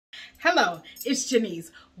Hello, it's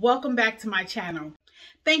Janice. Welcome back to my channel.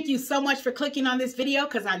 Thank you so much for clicking on this video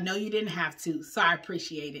because I know you didn't have to, so I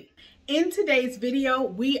appreciate it. In today's video,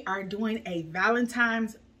 we are doing a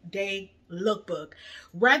Valentine's Day lookbook.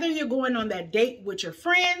 Whether you're going on that date with your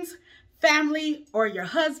friends, family, or your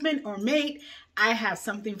husband or mate, I have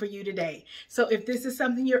something for you today. So if this is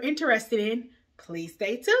something you're interested in, please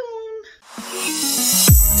stay tuned.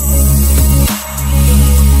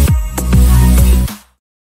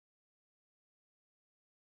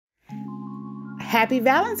 Happy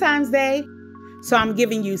Valentine's Day. So I'm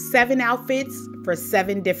giving you 7 outfits for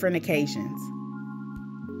 7 different occasions.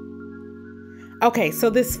 Okay, so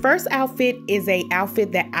this first outfit is an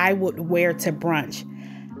outfit that I would wear to brunch.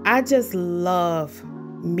 I just love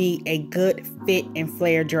me a good fit and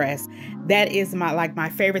flare dress. That is my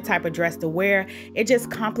favorite type of dress to wear. It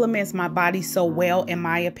just complements my body so well, in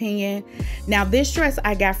my opinion. Now, this dress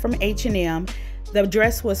I got from H&M. The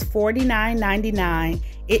dress was $49.99.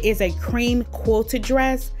 It is a cream quilted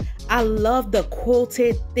dress. I love the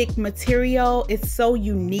quilted thick material. It's so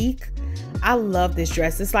unique. I love this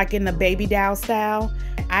dress. It's like in the baby doll style.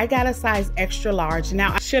 I got a size extra large.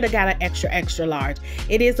 Now, I should have got an extra large.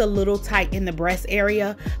 It is a little tight in the breast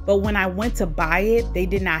area, but when I went to buy it, they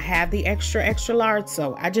did not have the extra large,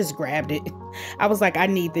 so I just grabbed it. I was like, I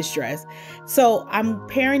need this dress. So I'm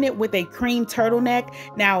pairing it with a cream turtleneck.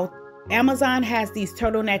 Now, Amazon has these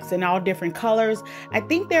turtlenecks in all different colors. I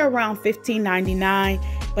think they're around $15.99,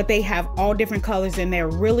 but they have all different colors and they're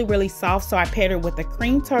really soft. So I paired it with a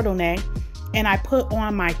cream turtleneck and I put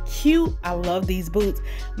on my cute, I love these boots,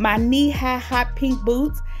 my knee-high hot pink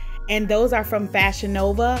boots, and those are from Fashion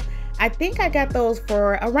Nova. I think I got those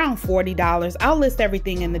for around $40. I'll list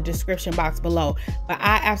everything in the description box below, but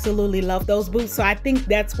I absolutely love those boots. So I think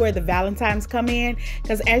that's where the Valentine's come in,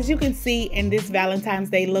 because as you can see in this Valentine's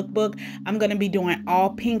Day lookbook, I'm going to be doing all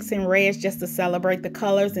pinks and reds just to celebrate the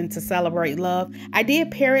colors and to celebrate love. I did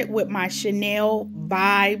pair it with my Chanel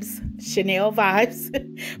Vibes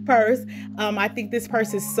purse. I think this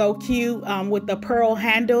purse is so cute with the pearl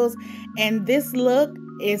handles, and this look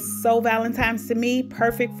is so Valentine's to me,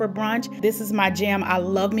 perfect for brunch. This is my jam. I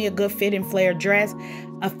love me a good fit and flare dress.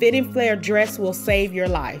 A fit and flare dress will save your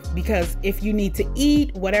life, because if you need to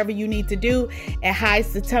eat, whatever you need to do, it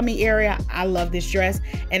hides the tummy area. I love this dress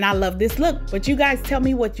and I love this look. But you guys tell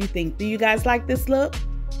me what you think. Do you guys like this look?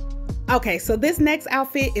 Okay, so this next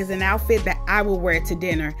outfit is an outfit that I will wear to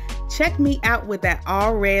dinner. Check me out with that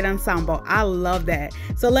all red ensemble. I love that.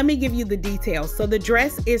 So let me give you the details. So the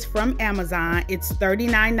dress is from Amazon. It's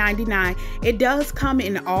 $39.99. It does come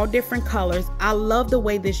in all different colors. I love the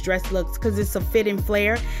way this dress looks because it's a fit and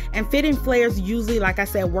flare. And fit and flares usually, like I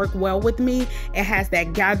said, work well with me. It has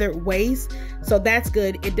that gathered waist, so that's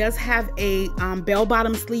good. It does have a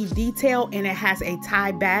bell-bottom sleeve detail, and it has a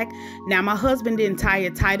tie back. Now, my husband didn't tie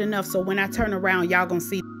it tight enough, so when I turn around, y'all gonna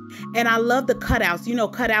see. And I love the cutouts. You know,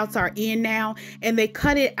 cutouts are in now, and they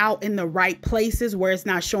cut it out in the right places where it's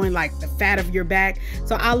not showing like the fat of your back.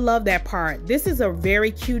 So I love that part. This is a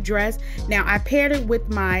very cute dress. Now, I paired it with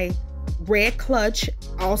my red clutch,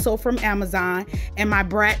 also from Amazon, and my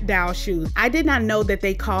Brat Doll shoes. I did not know that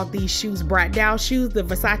they called these shoes Brat Doll shoes, the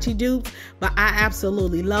Versace dupes, but I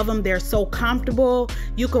absolutely love them. They're so comfortable.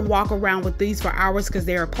 You can walk around with these for hours because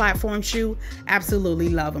they're a platform shoe. Absolutely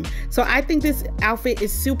love them. So I think this outfit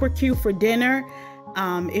is super cute for dinner.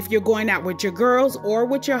 If you're going out with your girls or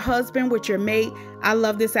with your husband, with your mate, I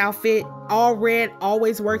love this outfit. All red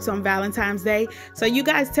always works on Valentine's Day. So you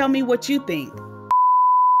guys tell me what you think.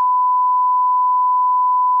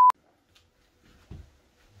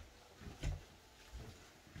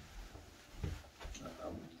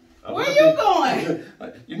 Where you going?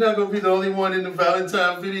 You're not going to be the only one in the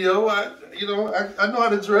Valentine video. I know how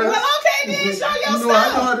to dress. Well, okay, then show your stuff.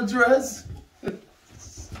 I know how to dress.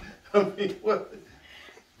 I mean, what?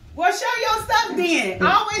 Well, show your stuff then.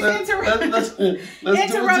 Always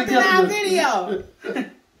interrupting our video.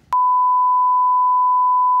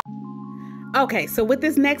 Okay, so with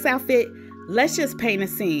this next outfit, let's just paint a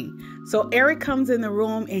scene. So Eric comes in the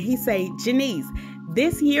room and he say, Janice,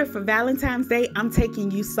 this year for Valentine's Day, I'm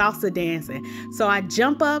taking you salsa dancing. So I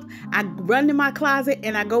jump up, I run to my closet,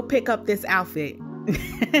 and I go pick up this outfit.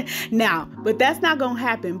 Now, but that's not gonna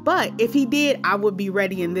happen. But if he did, I would be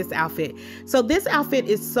ready in this outfit. So this outfit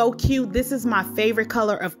is so cute. This is my favorite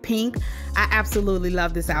color of pink. I absolutely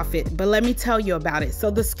love this outfit, but let me tell you about it.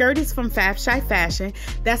 So the skirt is from Fab Shy Fashion.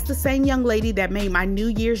 That's the same young lady that made my New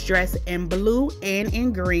Year's dress in blue and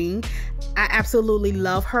in green. I absolutely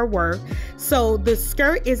love her work. So the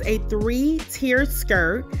skirt is a 3-tiered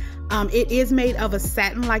skirt. It is made of a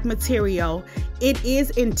satin-like material. It is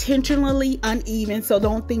intentionally uneven, so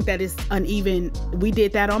don't think that it's uneven. We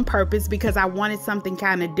did that on purpose because I wanted something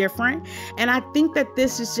kind of different. And I think that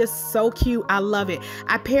this is just so cute. I love it.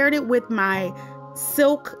 I paired it with my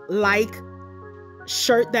silk-like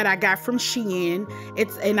shirt that I got from Shein.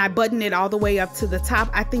 And I buttoned it all the way up to the top.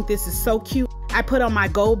 I think this is so cute. I put on my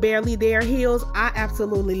gold barely there heels. I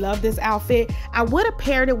absolutely love this outfit. I would have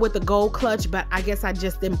paired it with the gold clutch, but I guess I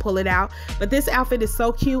just didn't pull it out. But this outfit is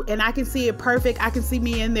so cute, and I can see it perfect. I can see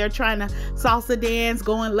me in there trying to salsa dance,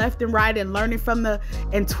 going left and right and learning from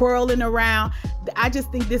and twirling around. I just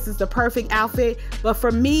think this is the perfect outfit. But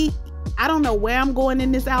for me, I don't know where I'm going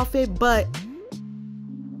in this outfit, but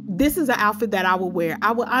this is an outfit that I would wear.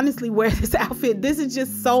 I would honestly wear this outfit. This is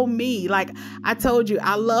just so me. Like I told you,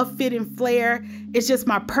 I love fit and flare. It's just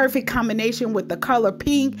my perfect combination with the color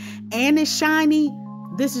pink, and it's shiny.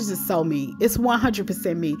 This is just so me. It's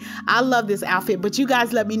 100% me. I love this outfit, but you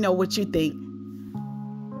guys let me know what you think.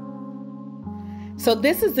 So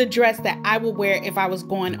this is the dress that I would wear if I was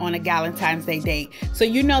going on a Valentine's Day date. So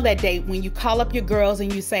you know that date when you call up your girls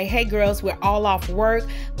and you say, hey girls, we're all off work.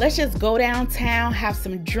 Let's just go downtown, have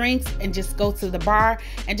some drinks, and just go to the bar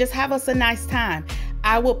and just have us a nice time.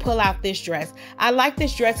 I will pull out this dress. I like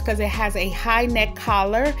this dress because it has a high neck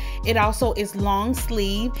collar. It also is long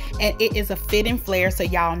sleeve, and it is a fit and flare. So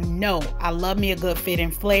y'all know I love me a good fit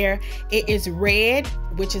and flare. It is red,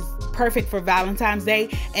 which is perfect for Valentine's Day,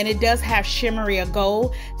 and it does have shimmery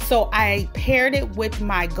gold. So I paired it with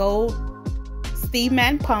my gold Steve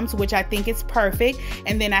Madden pumps, which I think is perfect,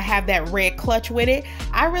 and then I have that red clutch with it.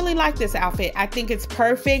 I really like this outfit. I think it's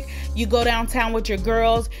perfect. You go downtown with your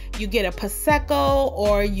girls, you get a Prosecco,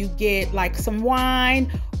 or you get like some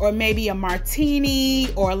wine, or maybe a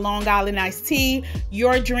martini or a Long Island iced tea,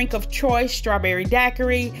 your drink of choice, strawberry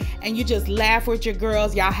daiquiri, and you just laugh with your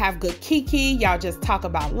girls. Y'all have good kiki, y'all just talk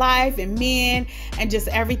about life and men and just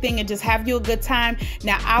everything, and just have you a good time.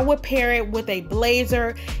 Now I would pair it with a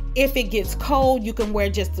blazer. If it gets cold, you can wear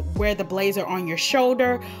the blazer on your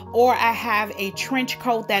shoulder, or I have a trench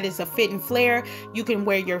coat that is a fit and flare. You can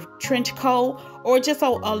wear your trench coat or just a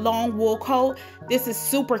long wool coat. This is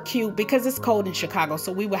super cute because it's cold in Chicago,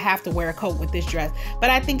 so we would have to wear a coat with this dress. But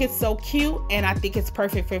I think it's so cute, and I think it's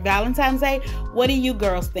perfect for Valentine's Day. What do you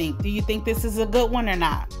girls think? Do you think this is a good one or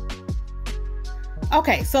not?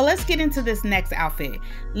 Okay, so let's get into this next outfit.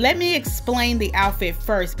 Let me explain the outfit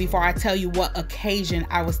first before I tell you what occasion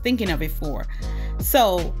I was thinking of it for.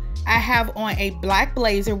 So I have on a black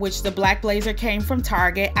blazer, which the black blazer came from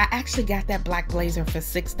Target. I actually got that black blazer for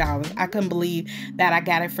 $6. I couldn't believe that I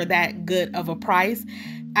got it for that good of a price.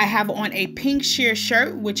 I have on a pink sheer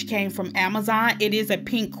shirt, which came from Amazon. It is a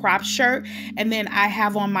pink crop shirt. And then I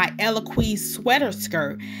have on my Eloise sweater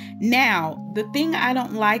skirt. Now, the thing I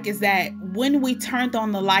don't like is that when we turned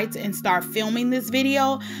on the lights and start filming this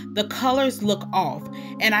video, the colors look off.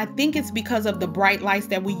 And I think it's because of the bright lights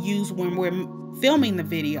that we use when we're filming the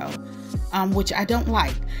video, which I don't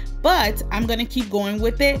like. But I'm gonna keep going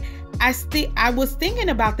with it. I was thinking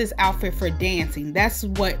about this outfit for dancing. That's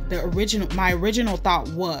what my original thought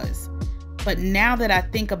was. But now that I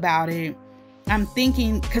think about it, I'm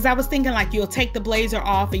thinking, because I was thinking like you'll take the blazer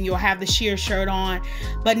off and you'll have the sheer shirt on.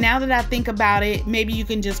 But now that I think about it, maybe you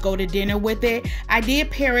can just go to dinner with it. I did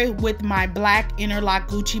pair it with my black interlock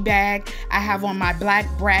Gucci bag. I have on my black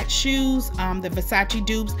Brat shoes, the Versace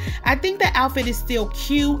dupes. I think the outfit is still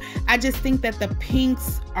cute. I just think that the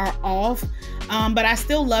pinks are off. But I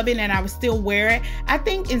still love it, and I would still wear it. I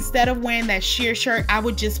think instead of wearing that sheer shirt, I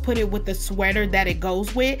would just put it with the sweater that it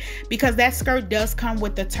goes with, because that skirt does come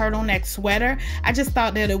with the turtleneck sweater. I just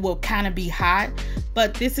thought that it will kind of be hot,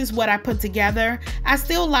 but this is what I put together. I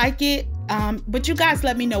still like it, but you guys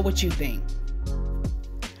let me know what you think.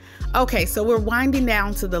 Okay, so we're winding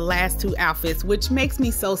down to the last two outfits, which makes me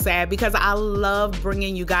so sad because I love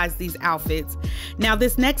bringing you guys these outfits. Now,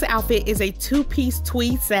 this next outfit is a two-piece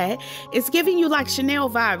tweed set. It's giving you like Chanel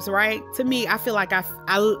vibes, right? To me, I feel like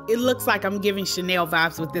it looks like I'm giving Chanel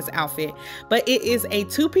vibes with this outfit, but it is a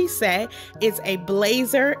two-piece set. It's a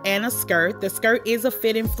blazer and a skirt. The skirt is a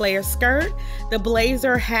fit and flare skirt. The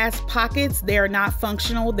blazer has pockets. They're not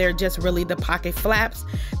functional. They're just really the pocket flaps.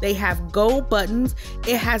 They have gold buttons.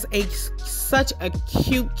 It has such a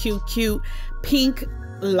cute pink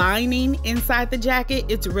lining inside the jacket.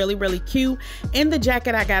 It's really cute. In the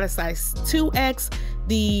jacket, I got a size 2X.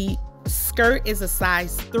 The skirt is a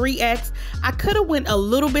size 3X. I could have went a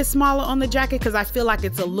little bit smaller on the jacket because I feel like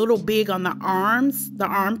it's a little big on the arms, the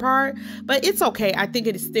arm part, but it's okay. I think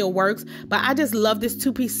it still works. But I just love this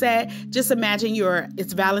two-piece set. Just imagine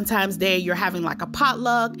it's Valentine's Day, you're having like a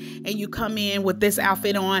potluck and you come in with this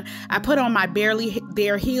outfit on. I put on my barely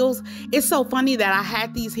there heels. It's so funny that I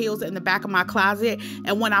had these heels in the back of my closet,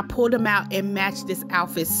 and when I pulled them out, it matched this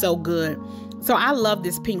outfit so good. So I love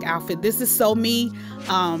this pink outfit. This is so me.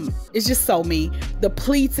 It's just so me. The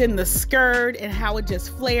pleats in the skirt and how it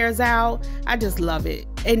just flares out. I just love it.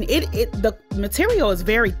 And the material is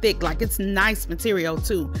very thick. Like, it's nice material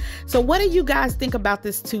too. So what do you guys think about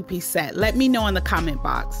this two-piece set? Let me know in the comment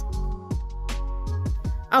box.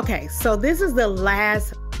 Okay, so this is the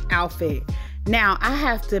last outfit. Now, I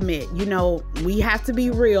have to admit, you know, we have to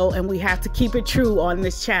be real and we have to keep it true on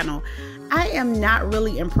this channel. I am not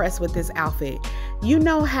really impressed with this outfit. You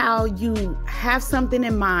know how you have something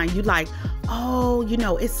in mind. You like, oh, you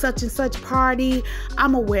know, it's such and such party.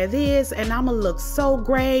 I'm gonna wear this and I'm gonna look so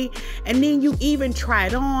great. And then you even try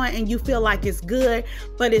it on and you feel like it's good.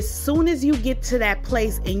 But as soon as you get to that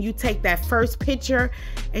place and you take that first picture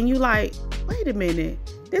and you like, wait a minute,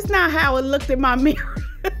 this is not how it looked in my mirror.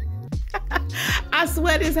 I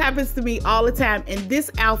swear this happens to me all the time. And this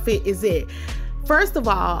outfit is it. First of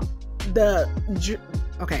all,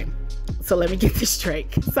 okay, so let me get this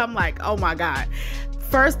straight. So I'm like, oh my God.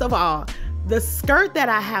 First of all, the skirt that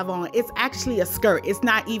I have on, it's actually a skirt. It's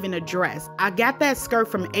not even a dress. I got that skirt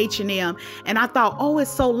from H&M and I thought, oh, it's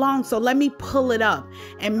so long, so let me pull it up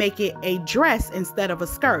and make it a dress instead of a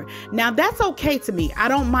skirt. Now that's okay to me. I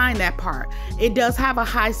don't mind that part. It does have a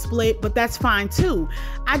high split, but that's fine too.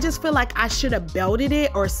 I just feel like I should have belted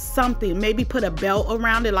it or something. Maybe put a belt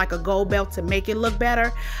around it, like a gold belt, to make it look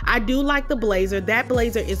better. I do like the blazer. That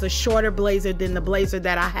blazer is a shorter blazer than the blazer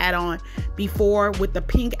that I had on before with the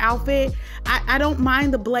pink outfit. I don't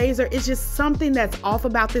mind the blazer. It's just something that's off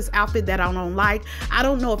about this outfit that I don't like. I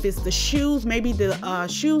don't know if it's the shoes. Maybe the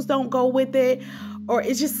shoes don't go with it, or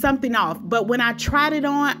it's just something off. But when I tried it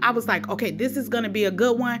on, I was like, okay, this is going to be a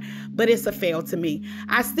good one, but it's a fail to me.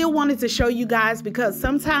 I still wanted to show you guys because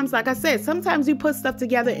sometimes, like I said, sometimes you put stuff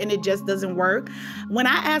together and it just doesn't work. When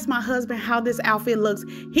I asked my husband how this outfit looks,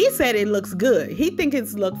 he said it looks good. He thinks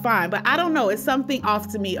it's look fine, but I don't know. It's something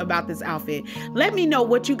off to me about this outfit. Let me know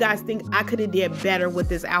what you guys think I could have did better with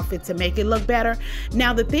this outfit to make it look better.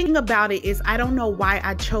 Now, the thing about it is I don't know why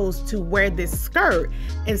I chose to wear this skirt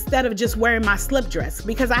instead of just wearing my slip dress,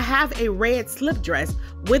 because I have a red slip dress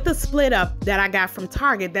with a split up that I got from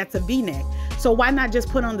Target that's a V-neck. So why not just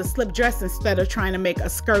put on the slip dress instead of trying to make a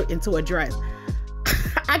skirt into a dress?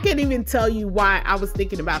 I can't even tell you why I was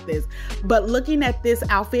thinking about this, but looking at this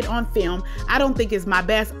outfit on film, I don't think it's my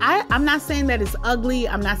best. I'm not saying that it's ugly.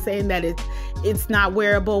 I'm not saying that it's not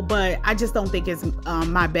wearable, but I just don't think it's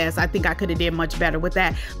my best. I think I could have did much better with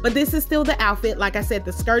that. But this is still the outfit. Like I said,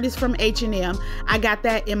 the skirt is from H&M. I got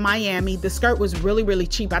that in Miami. The skirt was really, really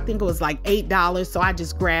cheap. I think it was like $8, so I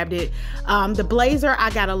just grabbed it. The blazer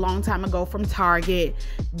I got a long time ago from Target.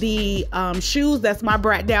 The shoes, that's my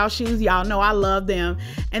Brat Dow shoes. Y'all know I love them.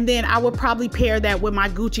 And then I would probably pair that with my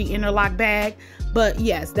Gucci interlock bag. But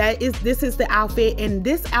yes, this is the outfit. And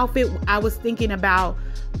this outfit I was thinking about,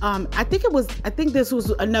 I think this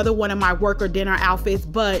was another one of my work or dinner outfits,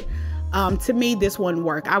 but to me this wouldn't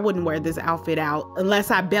work. I wouldn't wear this outfit out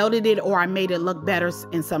unless I belted it or I made it look better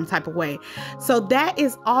in some type of way. So that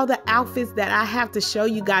is all the outfits that I have to show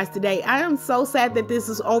you guys today. I am so sad that this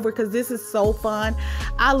is over because this is so fun.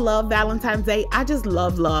 I love Valentine's Day. I just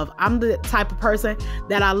love love. I'm the type of person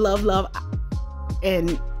that I love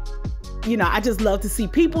and you know, I just love to see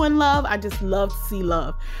people in love. I just love to see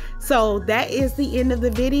love. So that is the end of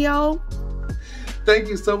the video. Thank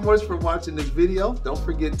you so much for watching this video. Don't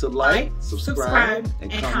forget to like, subscribe,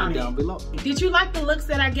 and comment down below. Did you like the looks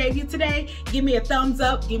that I gave you today? Give me a thumbs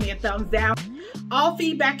up, give me a thumbs down. All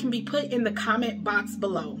feedback can be put in the comment box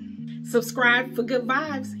below. Subscribe for good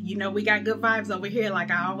vibes. You know we got good vibes over here,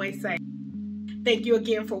 like I always say. Thank you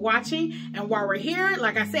again for watching. And while we're here,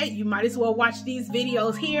 like I said, you might as well watch these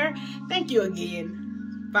videos here. Thank you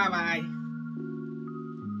again. Bye-bye.